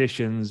and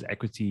acquisitions,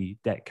 equity,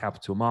 debt,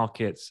 capital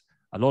markets,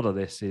 a lot of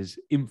this is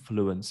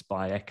influenced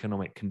by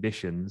economic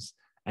conditions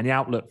and the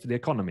outlook for the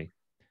economy,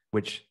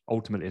 which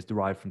ultimately is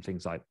derived from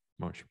things like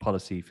monetary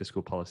policy,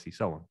 fiscal policy,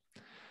 so on.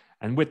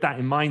 And with that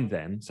in mind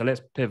then, so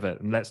let's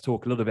pivot and let's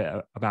talk a little bit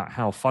about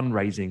how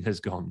fundraising has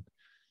gone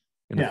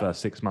in the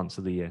first 6 months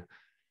of the year.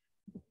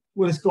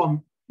 Well, it's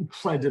gone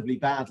incredibly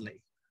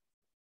badly.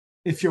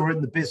 If you're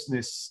in the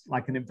business,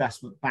 like an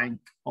investment bank,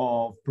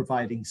 of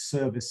providing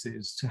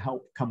services to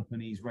help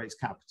companies raise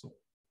capital.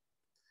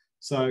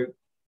 So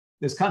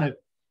there's kind of,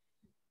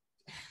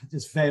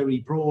 just very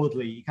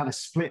broadly, you kind of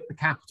split the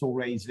capital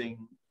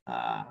raising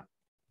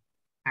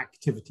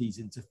activities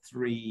into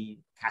three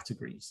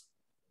categories: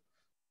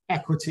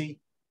 equity,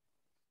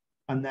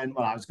 and then,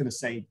 well, I was going to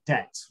say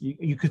debt.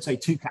 You could say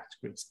two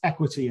categories,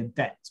 equity and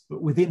debt.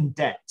 But within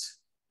debt,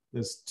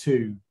 there's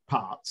two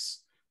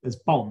parts. There's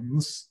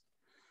bonds.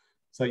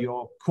 So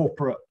your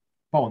corporate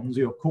bonds,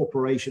 your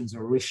corporations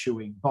are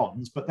issuing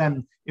bonds. But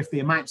then if the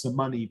amounts of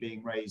money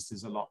being raised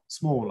is a lot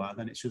smaller,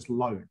 then it's just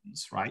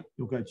loans, right?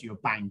 You'll go to your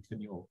bank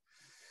and you'll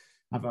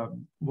have a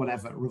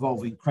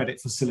revolving credit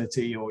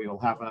facility, or you'll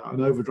have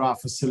an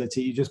overdraft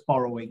facility. You're just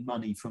borrowing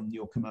money from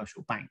your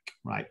commercial bank,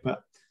 right?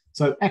 But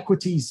so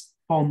equities,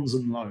 bonds,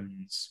 and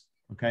loans,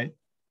 okay?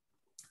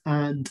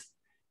 And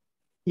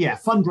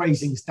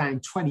fundraising is down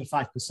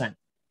 25%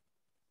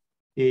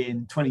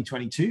 in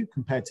 2022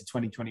 compared to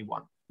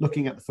 2021,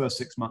 looking at the first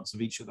 6 months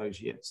of each of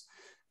those years.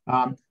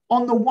 On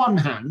the one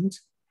hand,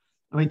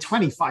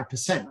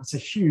 25%, that's a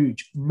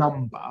huge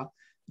number.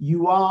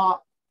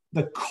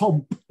 The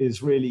comp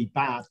is really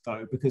bad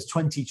though, because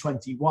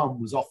 2021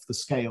 was off the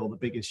scale, the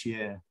biggest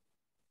year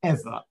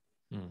ever.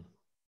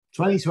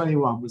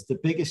 2021 was the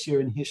biggest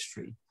year in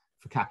history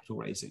for capital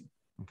raising.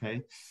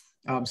 Okay.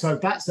 So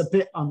that's a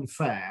bit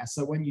unfair.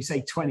 So when you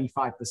say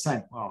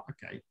 25%, well,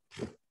 okay,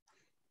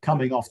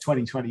 coming off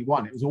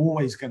 2021, it was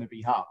always going to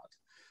be hard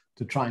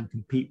to try and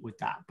compete with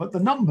that. But the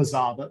numbers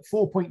are that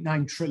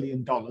 $4.9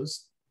 trillion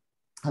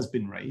has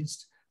been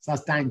raised. So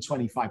that's down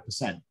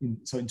 25%.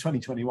 So in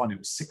 2021, it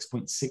was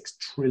 6.6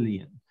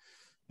 trillion.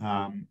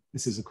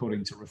 This is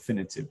according to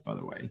Refinitiv, by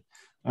the way.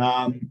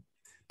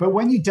 But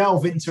when you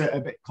delve into it a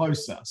bit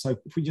closer, so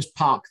if we just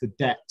park the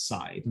debt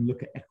side and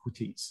look at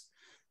equities.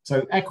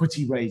 So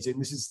equity raising,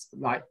 this is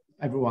like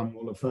everyone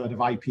will have heard of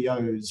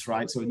IPOs,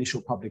 right? So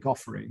initial public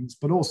offerings,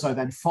 but also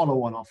then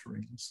follow-on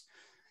offerings.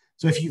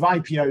 So if you've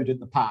IPO'd in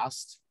the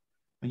past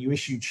and you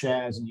issued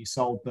shares and you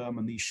sold them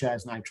and these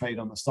shares now trade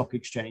on the stock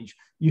exchange,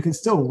 you can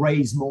still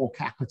raise more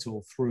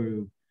capital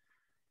through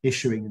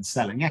issuing and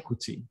selling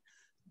equity.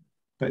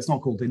 But it's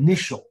not called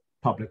initial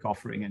public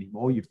offering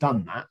anymore. You've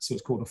done that. So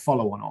it's called a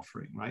follow-on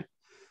offering, right?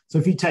 So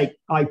if you take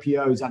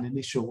IPOs and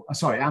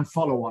and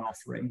follow-on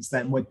offerings,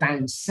 then we're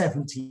down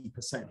 70%.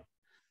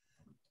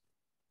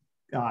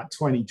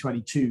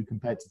 2022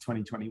 compared to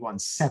 2021,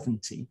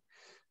 70.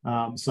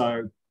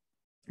 So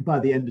by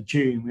the end of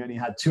June, we only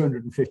had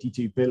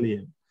 252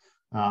 billion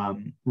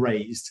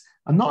raised.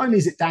 And not only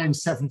is it down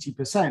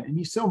 70%, and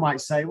you still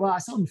might say, well,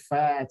 it's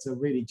unfair to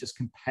really just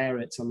compare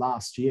it to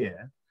last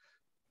year,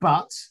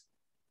 but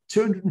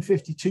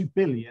 252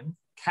 billion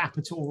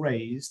capital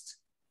raised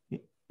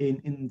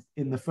in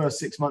the first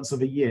 6 months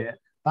of a year,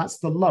 that's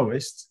the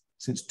lowest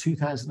since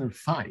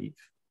 2005.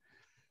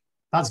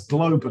 That's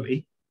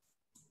globally.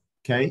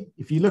 Okay,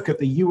 if you look at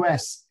the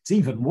US, it's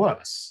even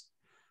worse.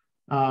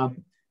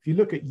 If you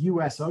look at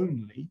US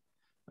only,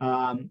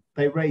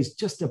 they raised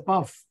just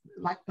above,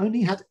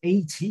 only had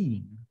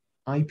 18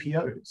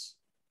 IPOs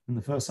in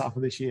the first half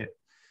of this year,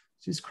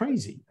 which is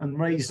crazy, and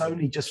raised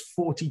only just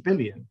 40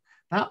 billion.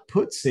 That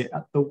puts it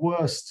at the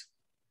worst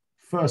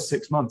first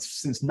 6 months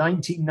since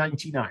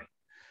 1999.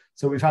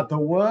 So we've had the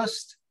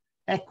worst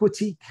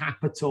equity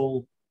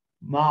capital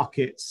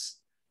markets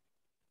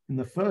in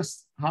the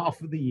first half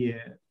of the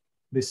year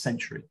this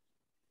century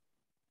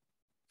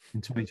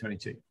in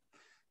 2022,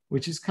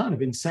 which is kind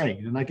of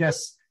insane. And I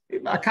guess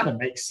that kind of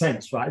makes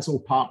sense, right? It's all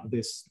part of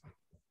this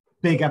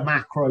bigger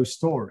macro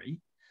story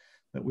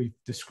that we've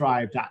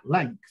described at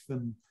length.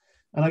 And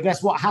I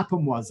guess what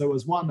happened was there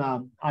was one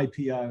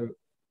IPO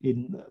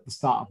in the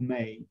start of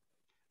May,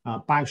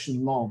 Bausch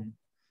 & Lomb,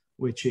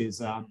 which is,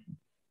 I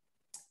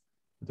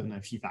don't know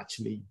if you've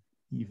actually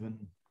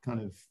even kind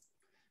of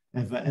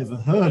ever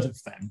heard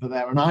of them, but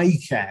they're an eye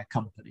care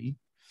company.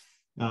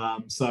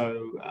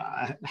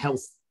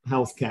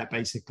 Healthcare,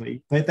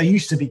 basically. They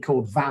used to be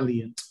called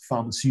Valiant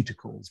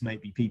Pharmaceuticals.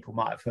 Maybe people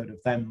might have heard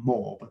of them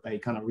more, but they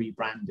kind of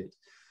rebranded.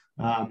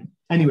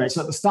 Anyway,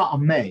 so at the start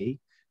of May,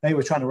 they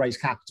were trying to raise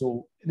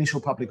capital,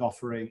 initial public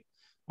offering,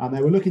 and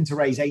they were looking to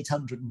raise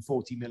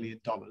 $840 million.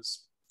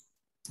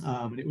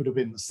 And it would have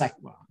been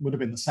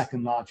the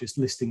second largest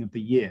listing of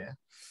the year.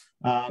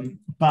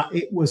 But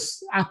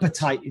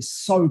appetite is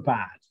so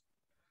bad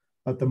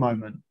at the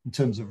moment in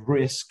terms of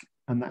risk.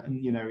 And that,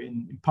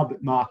 in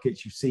public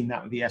markets, you've seen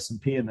that with the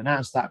S&P and the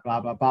NASDAQ,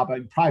 blah, blah, blah, but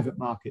in private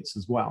markets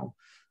as well.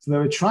 So they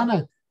were trying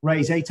to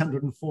raise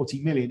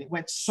 840 million. It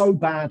went so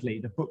badly,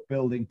 the book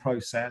building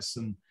process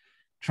and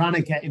trying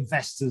to get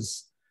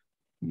investors,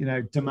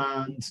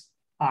 demand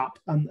up.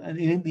 And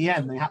in the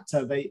end, they had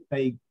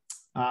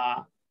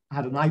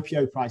an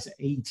IPO price at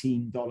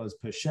 $18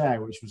 per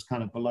share, which was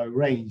kind of below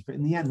range. But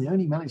in the end, they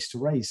only managed to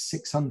raise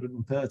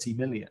 630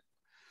 million.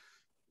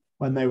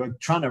 When they were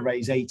trying to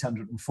raise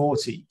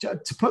 840.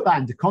 To put that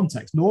into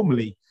context,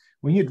 normally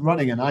when you're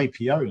running an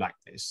IPO like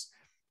this,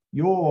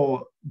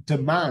 your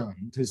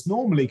demand is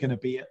normally going to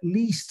be at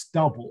least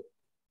double,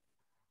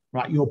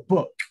 right? Your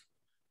book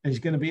is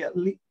going to be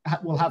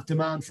will have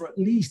demand for at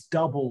least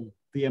double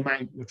the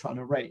amount you're trying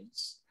to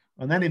raise.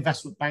 And then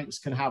investment banks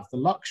can have the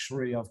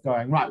luxury of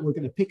going, right, we're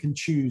going to pick and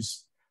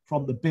choose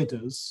from the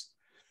bidders,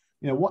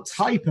 what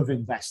type of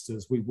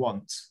investors we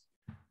want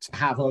to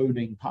have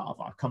owning part of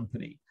our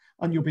company.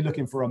 And you'll be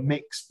looking for a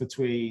mix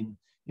between,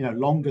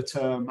 longer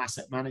term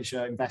asset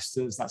manager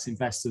investors. That's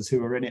investors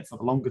who are in it for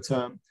the longer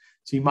term.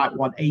 So you might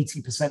want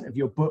 80% of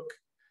your book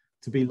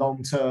to be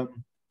long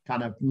term,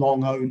 kind of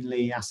long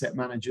only asset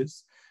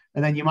managers.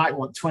 And then you might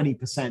want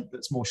 20%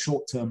 that's more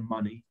short term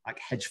money, like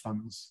hedge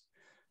funds,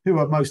 who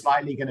are most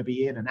likely going to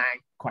be in and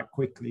out quite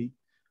quickly.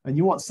 And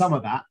you want some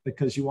of that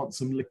because you want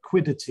some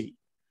liquidity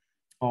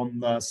on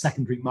the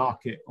secondary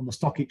market, on the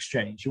stock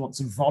exchange. You want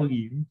some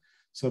volume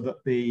so that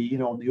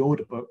on the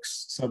order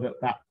books, so that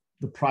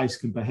the price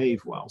can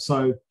behave well.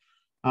 So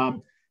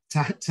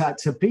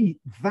to be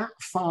that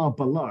far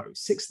below,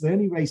 they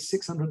only raised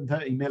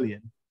 630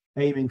 million,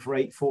 aiming for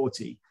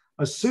 840.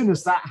 As soon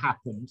as that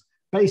happened,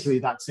 basically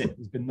that's it.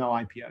 There's been no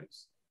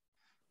IPOs.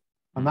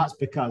 And that's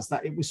because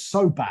it was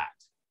so bad.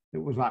 It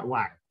was like,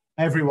 wow,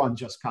 everyone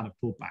just kind of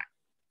pulled back.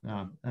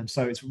 And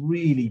so it's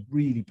really,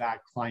 really bad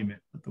climate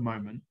at the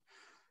moment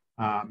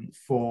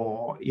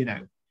for,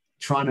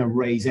 trying to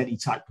raise any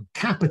type of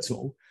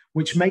capital,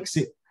 which makes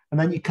it, and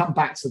then you come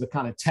back to the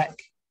kind of tech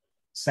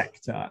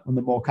sector and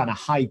the more kind of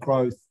high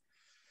growth,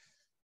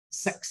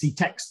 sexy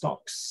tech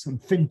stocks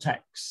and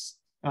fintechs.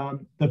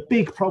 The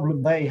big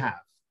problem they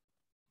have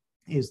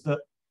is that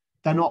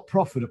they're not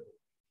profitable.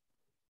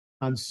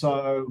 And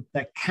so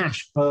they're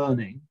cash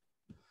burning.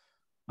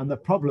 And the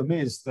problem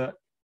is that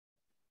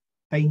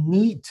they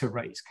need to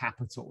raise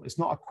capital. It's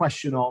not a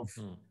question of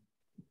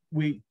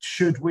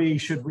should we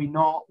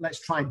not, let's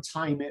try and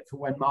time it for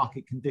when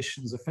market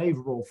conditions are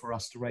favorable for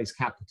us to raise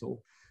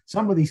capital.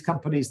 Some of these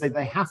companies,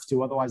 they have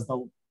to, otherwise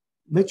they'll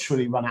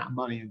literally run out of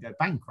money and go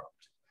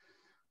bankrupt.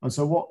 And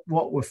so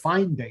what we're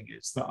finding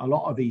is that a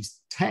lot of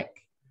these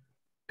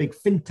big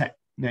fintech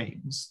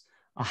names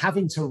are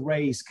having to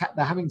raise,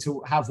 they're having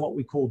to have what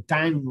we call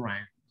down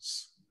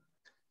rounds.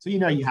 So,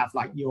 you have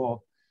like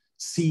your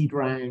seed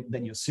round,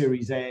 then your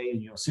Series A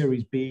and your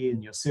Series B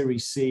and your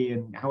Series C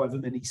and however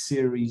many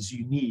series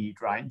you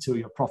need, right, until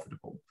you're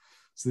profitable.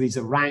 So these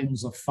are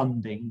rounds of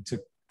funding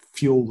to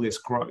fuel this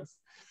growth.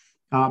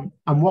 And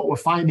what we're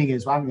finding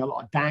is we're having a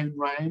lot of down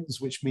rounds,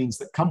 which means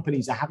that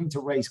companies are having to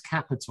raise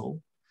capital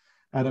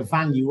at a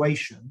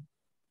valuation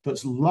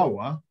that's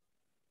lower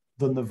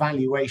than the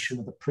valuation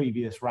of the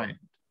previous round.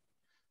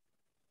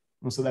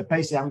 And so they're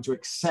basically having to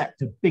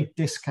accept a big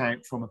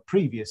discount from a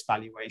previous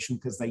valuation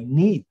because they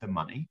need the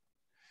money.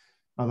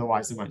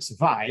 Otherwise, they won't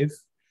survive.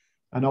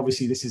 And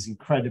obviously, this is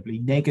incredibly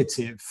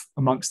negative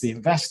amongst the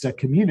investor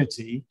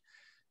community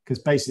because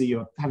basically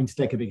you're having to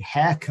take a big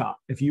haircut.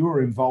 If you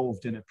were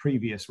involved in a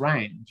previous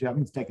round, you're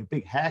having to take a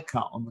big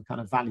haircut on the kind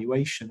of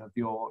valuation of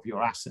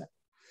your asset.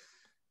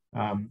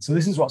 So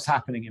this is what's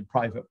happening in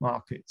private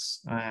markets.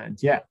 And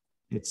yeah,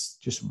 it's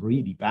just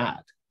really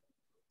bad.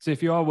 So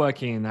if you are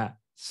working in that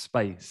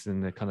space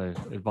in the kind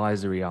of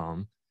advisory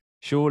arm,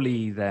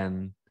 surely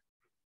then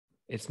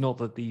it's not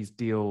that these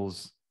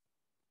deals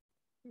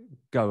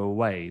go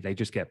away, they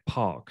just get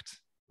parked.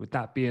 Would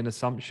that be an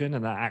assumption?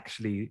 And that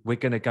actually we're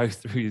going to go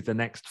through the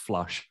next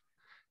flush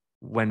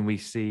when we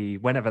see,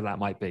 whenever that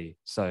might be.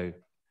 So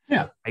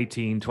yeah,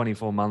 18,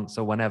 24 months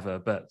or whenever,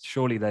 but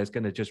surely there's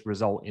going to just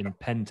result in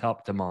pent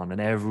up demand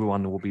and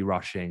everyone will be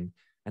rushing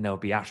and there'll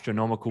be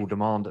astronomical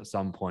demand at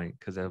some point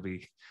because there'll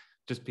be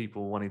just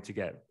people wanting to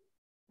get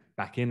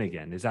back in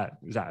again. Is that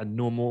a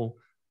normal,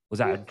 was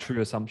that a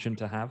true assumption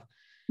to have?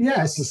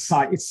 Yeah,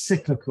 it's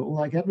cyclical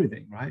like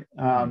everything, right?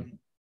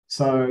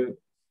 So,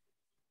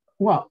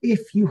 well,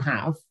 if you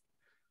have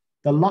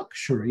the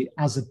luxury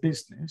as a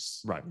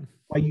business, right,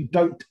 where you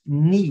don't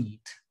need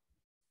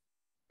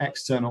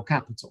external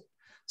capital.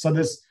 So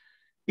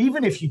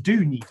even if you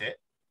do need it,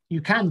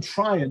 you can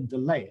try and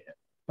delay it.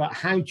 But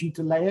how do you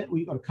delay it? Well,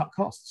 you've got to cut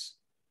costs.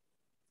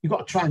 You've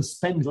got to try and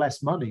spend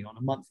less money on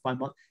a month by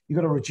month. You've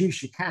got to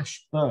reduce your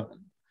cash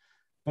burn.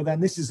 But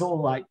then this is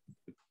all like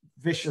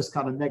vicious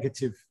kind of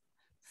negative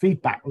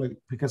feedback loop,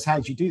 because how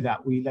do you do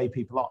that? We lay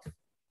people off.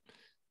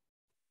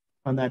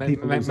 And then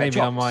people maybe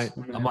I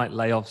might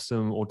lay off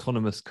some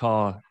autonomous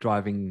car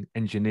driving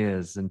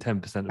engineers and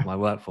 10% of my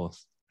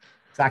workforce.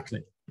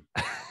 Exactly.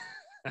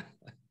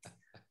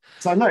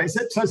 So no,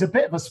 it's a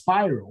bit of a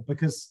spiral,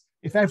 because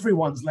if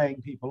everyone's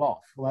laying people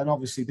off, well, then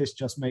obviously this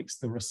just makes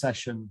the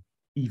recession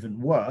even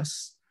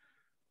worse.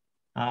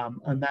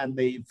 And then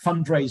the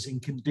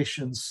fundraising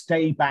conditions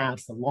stay bad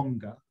for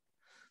longer.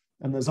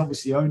 And there's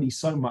obviously only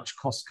so much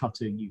cost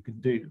cutting you can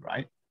do,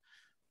 right?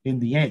 In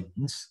the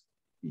end,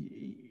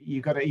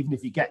 you got to, even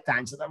if you get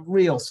down to the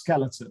real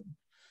skeleton,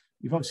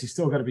 you've obviously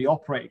still got to be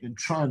operating and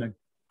trying to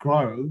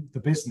grow the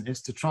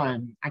business to try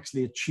and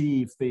actually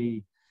achieve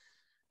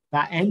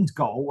that end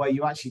goal where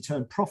you actually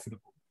turn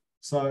profitable.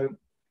 So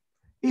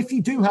if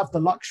you do have the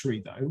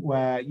luxury though,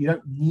 where you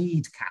don't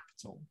need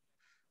capital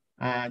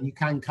and you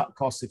can cut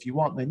costs if you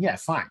want, then yeah,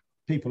 fine.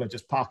 People are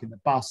just parking the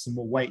bus and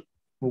we'll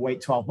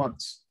wait 12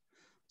 months.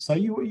 So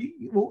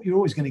you're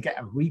always going to get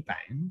a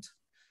rebound.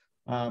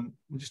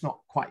 We're just not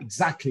quite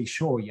exactly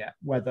sure yet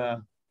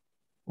whether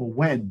or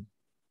when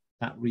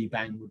that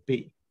rebound would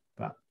be.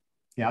 But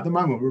yeah, at the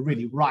moment, we're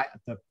really right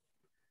at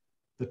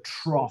the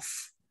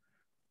trough,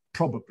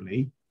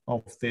 probably,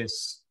 of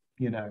this,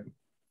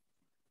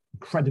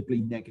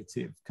 incredibly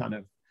negative kind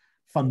of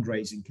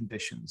fundraising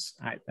conditions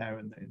out there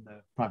in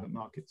the private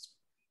markets.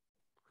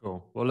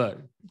 Cool. Well,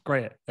 look,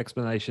 great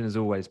explanation as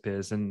always,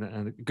 Piers, and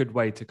a good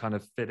way to kind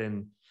of fit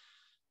in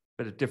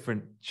a bit of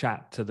different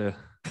chat to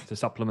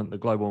supplement the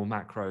global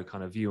macro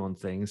kind of view on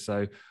things.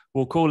 So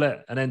we'll call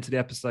it an end to the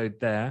episode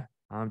there.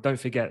 Don't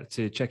forget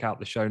to check out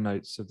the show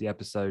notes of the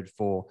episode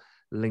for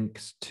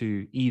links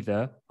to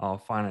either our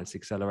finance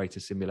accelerator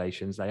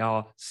simulations. They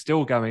are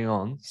still going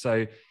on.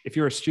 So if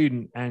you're a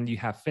student and you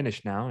have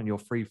finished now and you're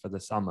free for the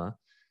summer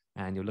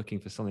and you're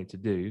looking for something to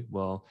do,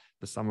 well,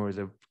 the summer is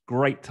a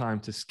great time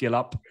to skill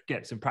up,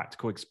 get some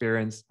practical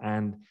experience.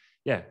 And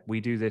yeah,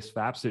 we do this for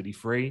absolutely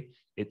free.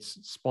 It's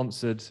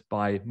sponsored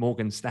by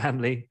Morgan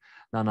Stanley,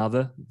 none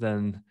other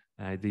than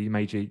the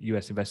major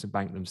US investment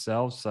bank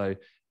themselves. So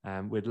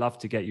we'd love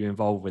to get you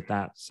involved with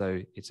that. So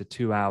it's a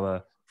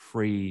 2-hour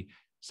free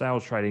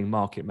sales trading,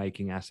 market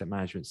making, asset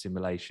management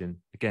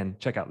simulation. Again,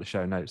 check out the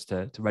show notes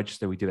to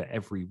register. We do it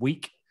every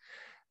week.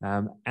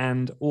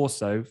 And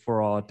also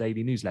for our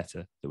daily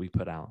newsletter that we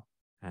put out.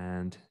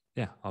 And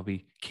yeah, I'll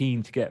be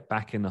keen to get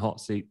back in the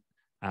hot seat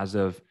as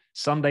of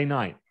Sunday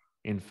night.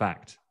 In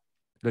fact,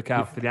 look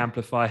out for the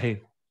AmplifyME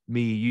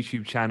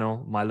YouTube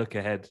channel. My look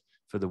ahead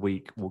for the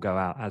week will go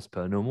out as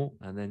per normal.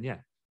 And then, yeah.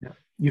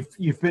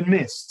 You've been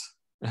missed.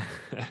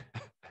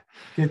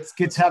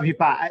 Good to have you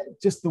back.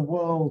 Just the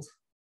world,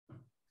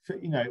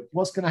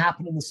 what's going to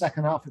happen in the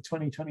second half of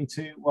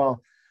 2022?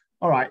 Well,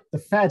 all right, the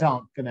Fed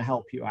aren't going to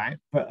help you out,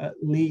 but at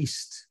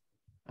least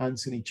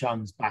Anthony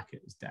Chung's back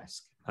at his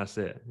desk. That's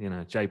it.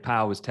 Jay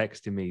Powell was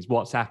texting me, he's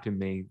WhatsApping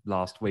me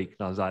last week.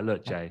 And I was like,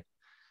 look, Jay,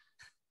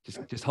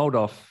 just hold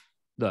off.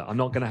 Look, I'm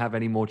not going to have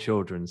any more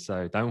children,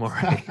 so don't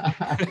worry.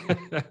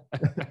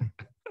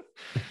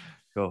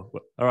 Cool.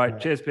 All right.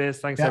 Cheers, Piers.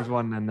 Thanks,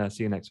 everyone. And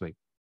see you next week.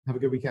 Have a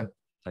good weekend.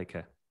 Take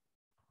care.